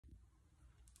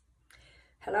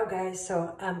Hello guys,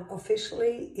 so I'm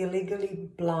officially illegally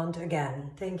blonde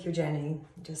again. Thank you, Jenny.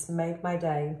 Just made my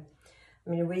day. I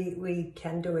mean, we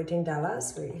can do it in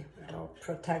Dallas, we are all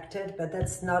protected, but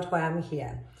that's not why I'm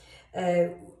here.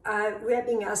 We are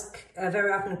being asked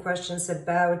very often questions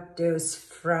about those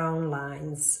frown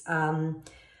lines.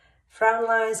 Frown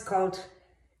lines called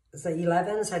the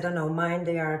 11s, I don't know, mine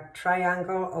they are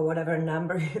triangle or whatever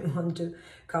number you want to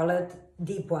call it,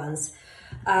 deep ones.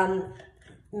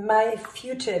 My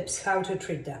few tips how to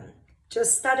treat them.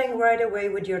 Just starting right away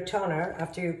with your toner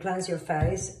after you cleanse your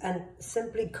face and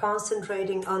simply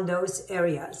concentrating on those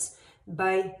areas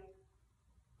by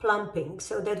plumping.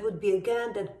 So that would be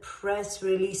again that press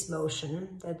release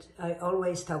motion that I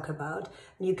always talk about.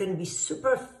 You can be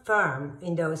super firm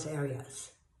in those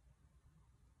areas.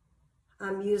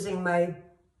 I'm using my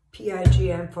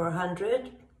PIGM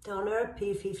 400 toner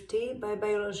P50 by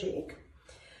Biologique.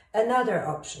 Another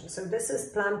option, so this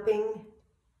is plumping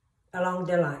along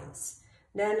the lines.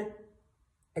 Then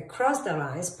across the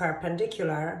lines,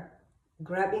 perpendicular,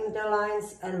 grabbing the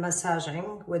lines and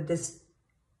massaging with this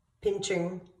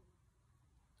pinching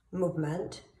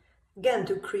movement, again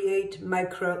to create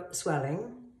micro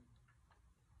swelling.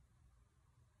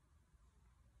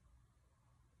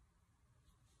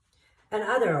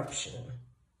 Another option,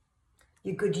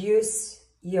 you could use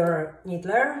your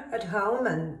needler at home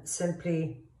and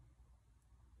simply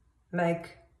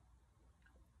make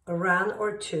a run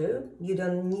or two. You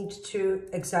don't need to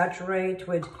exaggerate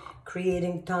with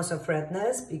creating tons of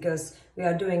redness because we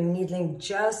are doing needling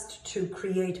just to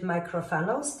create micro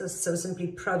funnels, so simply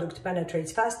product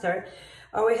penetrates faster.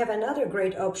 Or we have another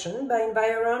great option by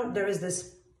Environ. There is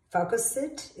this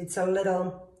Focus-CIT. It's a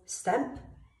little stamp.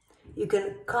 You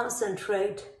can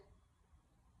concentrate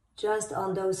just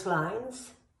on those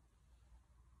lines,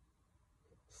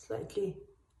 slightly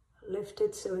lift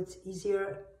it so it's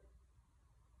easier.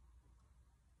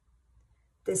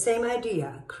 The same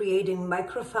idea, creating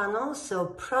micro funnels, so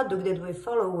product that we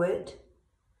follow with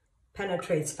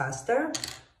penetrates faster.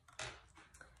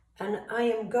 And I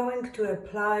am going to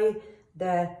apply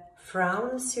the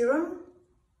Frown serum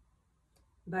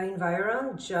by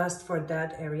Environ just for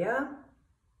that area.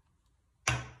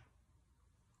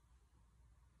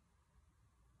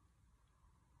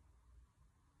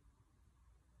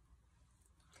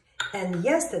 And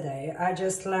yesterday, I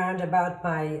just learned about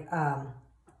my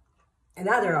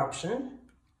another option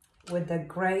with the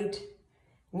great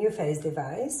NuFace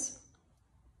device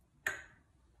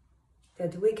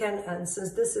that we can, and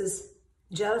since this is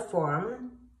gel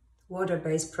form,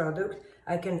 water-based product,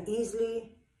 I can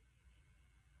easily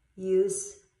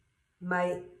use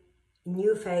my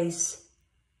NuFace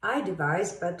eye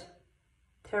device, but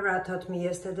Tara taught me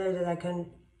yesterday that I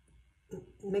can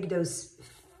make those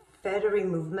feathery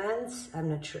movements, I'm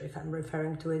not sure if I'm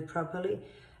referring to it properly,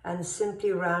 and simply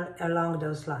run along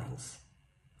those lines.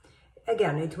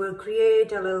 Again, it will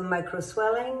create a little micro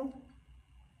swelling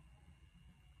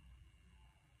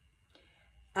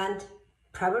and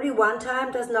probably one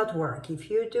time does not work. If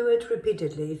you do it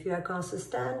repeatedly, if you are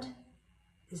consistent,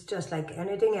 it's just like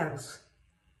anything else.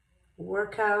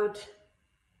 Workout,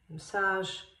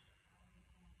 massage,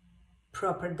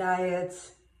 proper diet,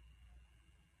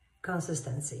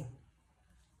 consistency.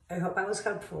 I hope I was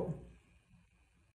helpful.